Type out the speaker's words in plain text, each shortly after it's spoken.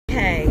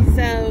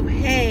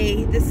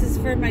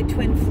for my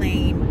Twin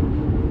Flame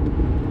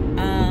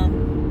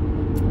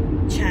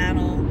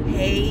channel.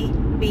 Hey,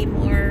 Be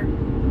More.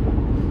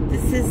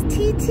 This is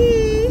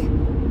TT.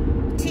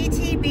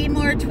 Be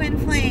More Twin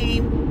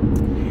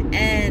Flame.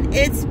 And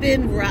it's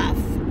been rough.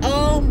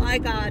 Oh my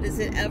God, has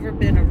it ever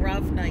been a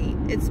rough night?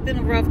 It's been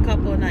a rough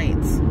couple of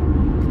nights.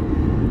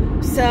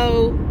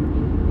 So,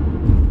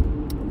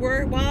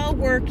 while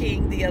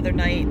working the other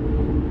night,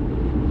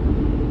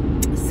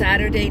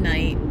 Saturday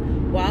night,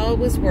 while I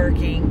was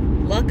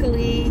working,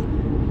 luckily,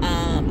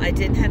 I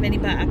didn't have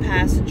a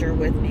passenger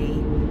with me.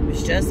 It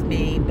was just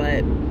me,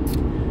 but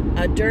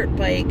a dirt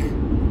bike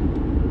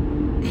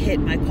hit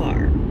my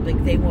car.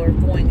 Like, they were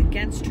going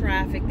against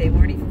traffic. They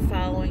weren't even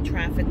following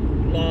traffic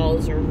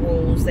laws or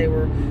rules. They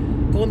were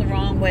going the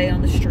wrong way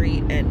on the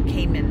street and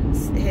came in,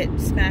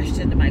 smashed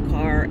into my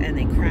car, and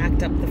they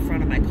cracked up the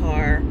front of my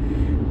car.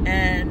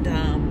 And,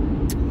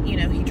 you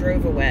know, he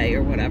drove away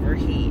or whatever.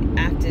 He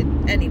acted,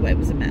 anyway, it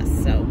was a mess.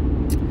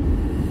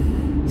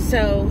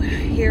 So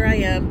here I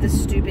am, the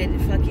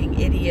stupid fucking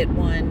idiot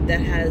one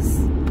that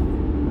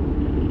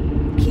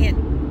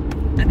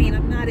I mean,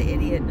 I'm not an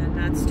idiot and I'm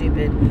not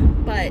stupid,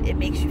 but it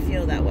makes you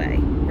feel that way,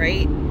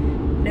 right?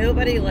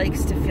 Nobody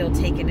likes to feel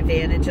taken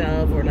advantage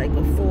of, or like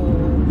a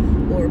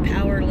fool, or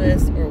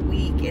powerless, or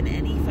weak in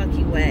any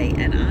fucking way.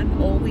 And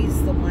I'm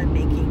always the one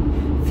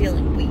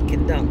feeling weak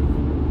and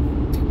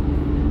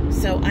dumb.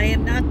 So I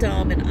am not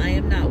dumb and I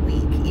am not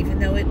weak, even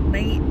though it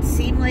may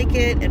seem like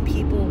it and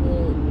people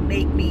will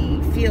make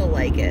me feel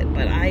like it,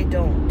 but I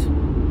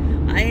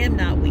don't. I am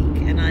not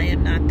weak and I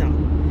am not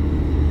dumb.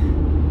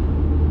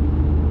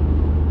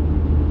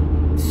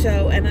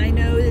 So, and I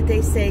know that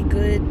they say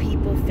good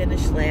people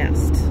finish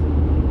last.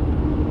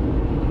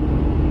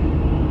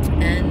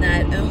 And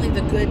that only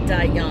the good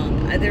die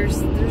young.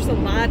 There's a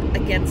lot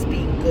against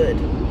being good,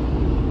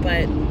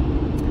 but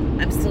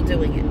I'm still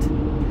doing it.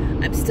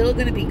 I'm still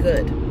going to be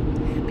good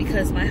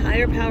because my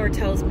higher power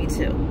tells me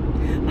to.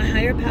 My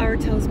higher power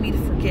tells me to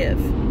forgive.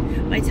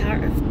 My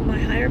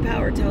higher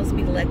power tells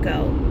me to let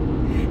go.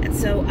 And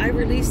so I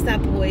released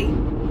that boy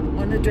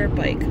on the dirt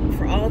bike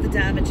for all the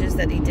damages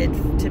that he did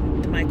to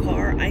my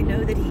car. I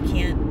know that he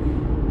can't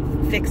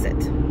fix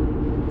it.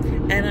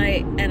 And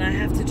I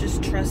have to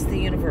just trust the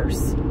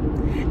universe.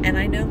 And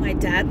I know my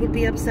dad would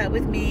be upset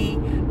with me.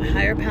 My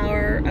higher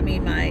power, I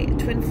mean, my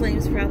Twin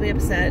Flame's probably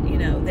upset. You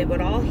know, they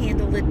would all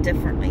handle it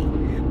differently.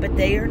 But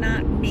they are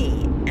not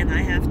me, and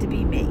I have to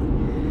be me.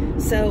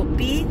 So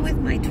being with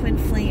my Twin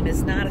Flame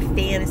is not a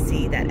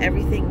fantasy that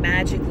everything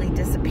magically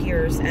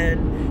disappears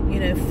and, you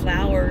know,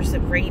 flowers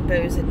and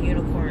rainbows and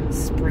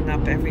unicorns spring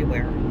up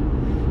everywhere.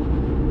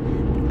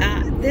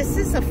 This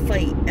is a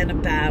fight and a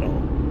battle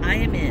I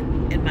am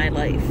in my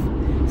life.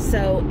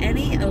 So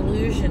any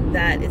illusion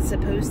that it's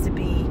supposed to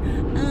be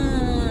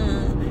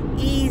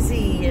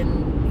easy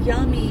and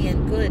yummy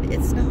and good,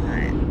 it's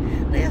not.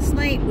 Last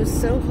night was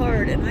so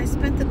hard, and I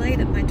spent the night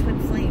at my Twin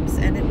Flames,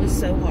 and it was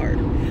so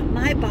hard.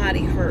 My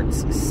body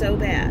hurts so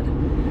bad.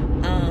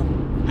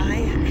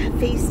 I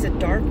faced a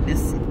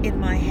darkness in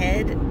my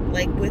head,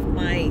 like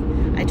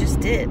I just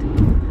did.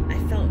 I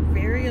felt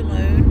very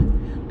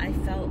alone. I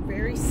felt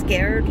very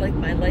scared, like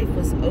my life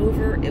was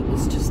over. It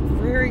was just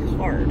very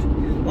hard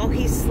while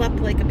he slept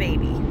like a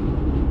baby.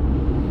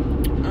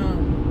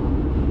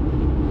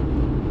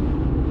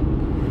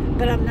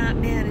 But I'm not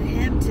mad at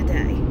him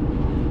today.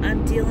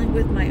 I'm dealing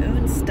with my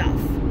own stuff.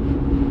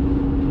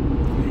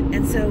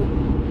 And so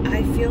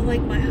I feel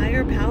like my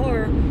higher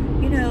power,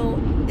 you know,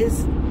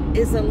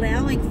 is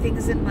allowing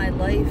things in my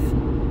life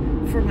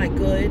for my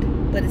good,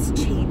 but it's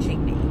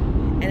changing me.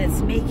 And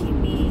it's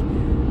making me,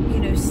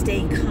 you know,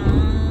 stay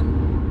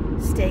calm,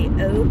 stay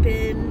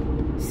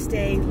open,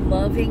 stay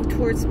loving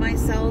towards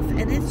myself.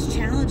 And it's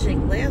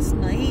challenging. Last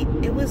night,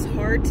 it was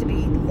hard to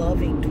be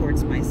loving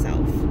towards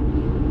myself.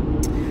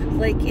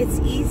 Like, it's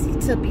easy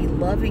to be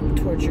loving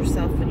towards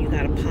yourself when you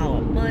got to pile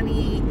up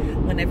money,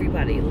 when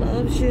everybody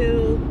loves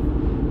you.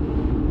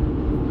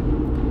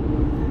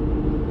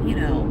 You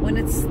know,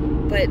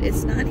 but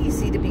it's not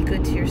easy to be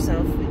good to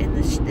yourself in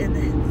the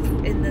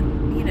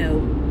you know,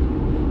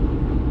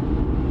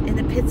 in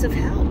the pits of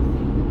hell.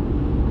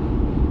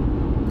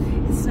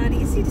 It's not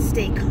easy to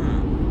stay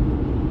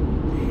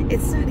calm.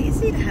 It's not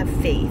easy to have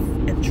faith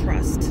and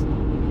trust.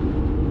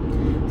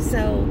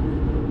 So,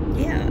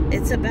 yeah,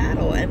 it's a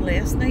battle, and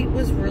last night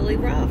was really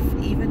rough,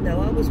 even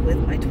though I was with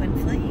my Twin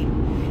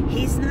Flame.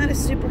 He's not a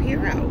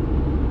superhero.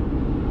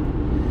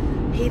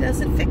 He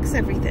doesn't fix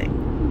everything.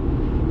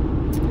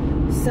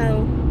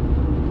 So,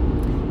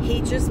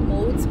 he just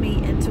molds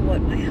me into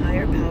what my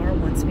higher power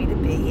wants me to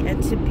be,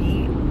 and to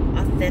be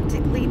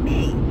authentically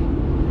me.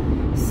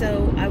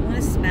 So, I want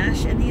to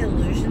smash any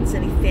illusions,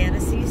 any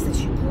fantasies that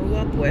you grew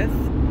up with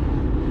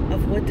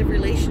of what the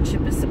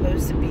relationship is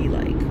supposed to be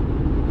like.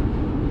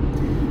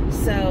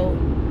 So,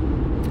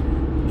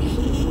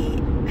 he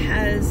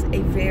has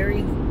a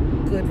very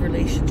good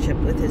relationship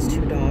with his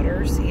two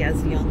daughters. He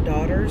has young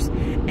daughters,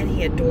 and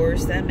he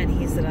adores them, and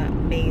he's an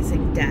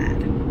amazing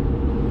dad.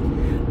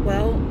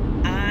 Well,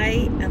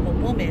 I am a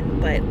woman,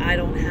 but I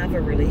don't have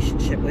a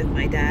relationship with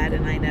my dad,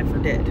 and I never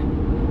did.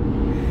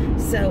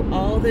 So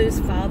all those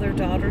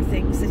father-daughter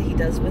things that he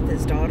does with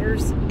his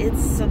daughters,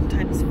 it's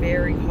sometimes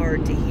very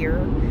hard to hear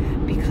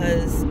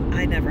because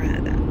I never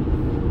had that.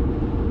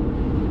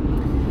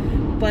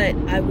 But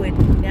I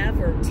would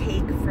never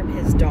take from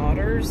his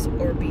daughters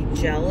or be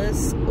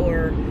jealous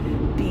or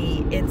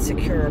be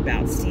insecure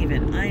about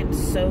Steven. I am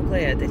so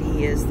glad that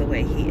he is the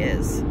way he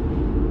is.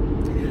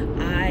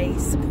 I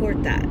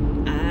support that.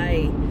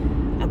 I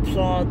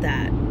applaud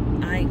that.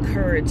 I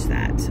encourage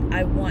that.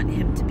 I want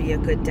him to be a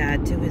good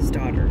dad to his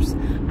daughters.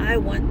 I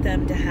want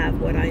them to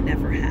have what I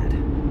never had.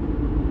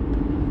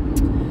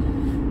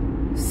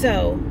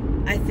 So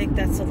I think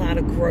that's a lot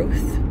of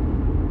growth.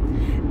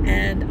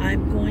 And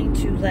I'm going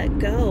to let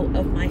go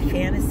of my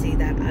fantasy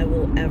that I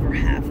will ever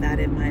have that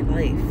in my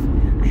life.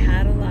 I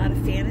had a lot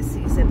of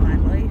fantasies in my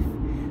life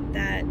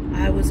that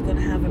I was going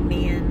to have a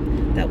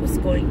man that was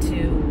going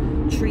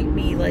to treat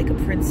me like a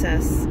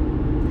princess.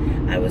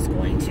 I was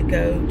going to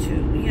go to,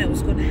 you know, I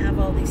was going to have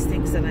all these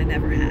things that I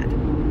never had.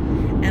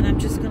 And I'm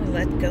just going to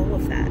let go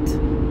of that.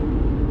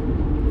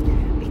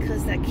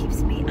 Because that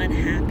keeps me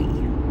unhappy.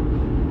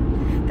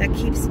 That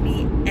keeps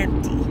me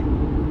empty.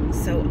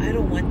 So I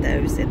don't want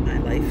those in my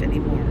life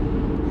anymore.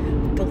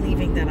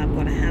 Believing that I'm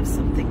going to have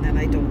something that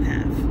I don't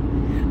have.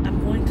 I'm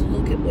going to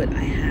look at what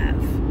I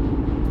have.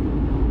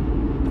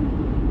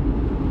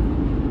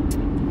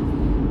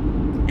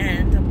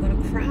 And I'm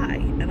going to cry.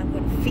 And I'm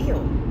going to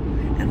feel.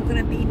 And I'm going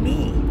to be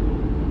me.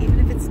 Even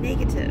if it's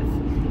negative.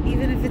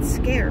 Even if it's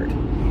scared.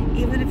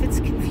 Even if it's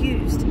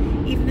confused.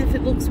 Even if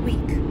it looks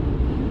weak.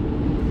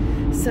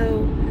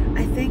 So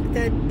I think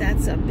that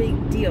that's a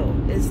big deal.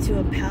 Is to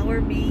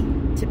empower me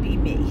to be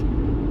me.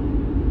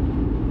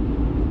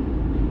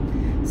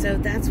 So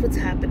that's what's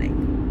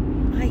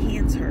happening. My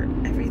hands hurt.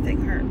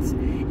 Everything hurts.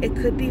 It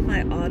could be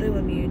my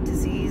autoimmune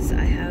disease.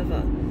 I have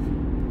a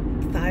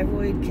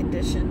thyroid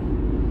condition.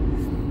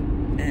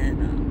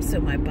 And so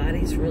my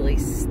body's really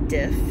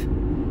stiff.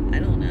 I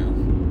don't know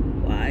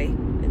why.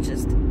 It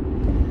just...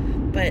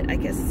 But I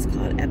guess it's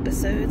called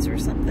episodes or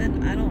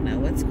something. I don't know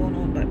what's going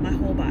on. But my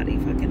whole body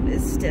fucking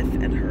is stiff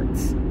and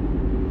hurts.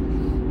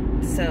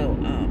 So,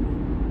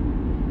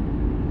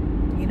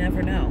 you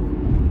never know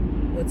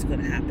what's going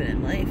to happen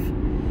in life.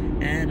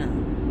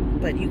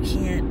 And, but you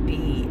can't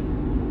be,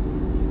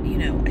 you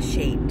know,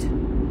 ashamed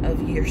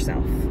of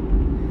yourself.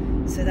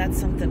 So that's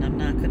something I'm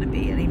not going to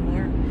be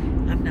anymore.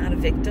 I'm not a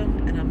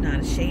victim, and I'm not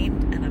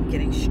ashamed, and I'm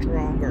getting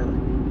stronger.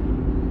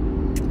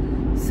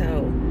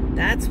 So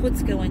that's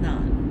what's going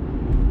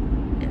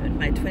on in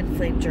my twin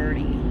flame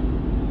journey.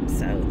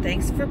 So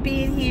thanks for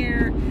being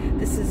here.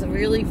 This is a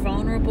really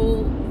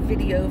vulnerable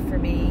video for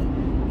me,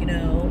 you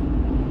know,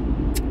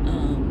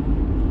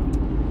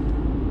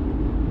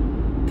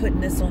 putting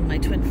this on my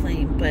twin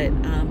flame, but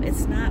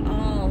it's not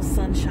all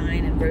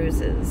sunshine and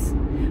roses,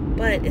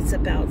 but it's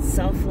about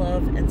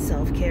self-love and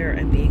self-care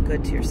and being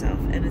good to yourself,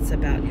 and it's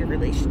about your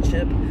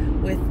relationship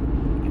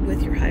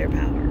with your higher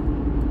power.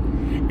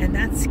 And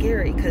that's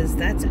scary because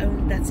that's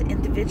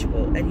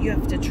individual, and you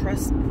have to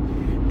trust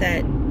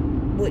that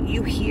what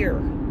you hear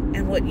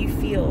and what you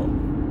feel,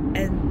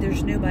 and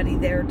there's nobody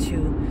there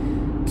to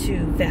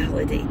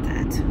validate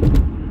that,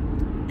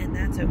 and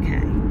that's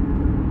okay.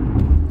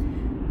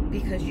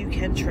 Because you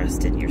can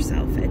trust in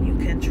yourself, and you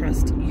can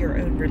trust your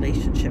own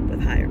relationship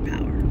with higher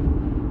power.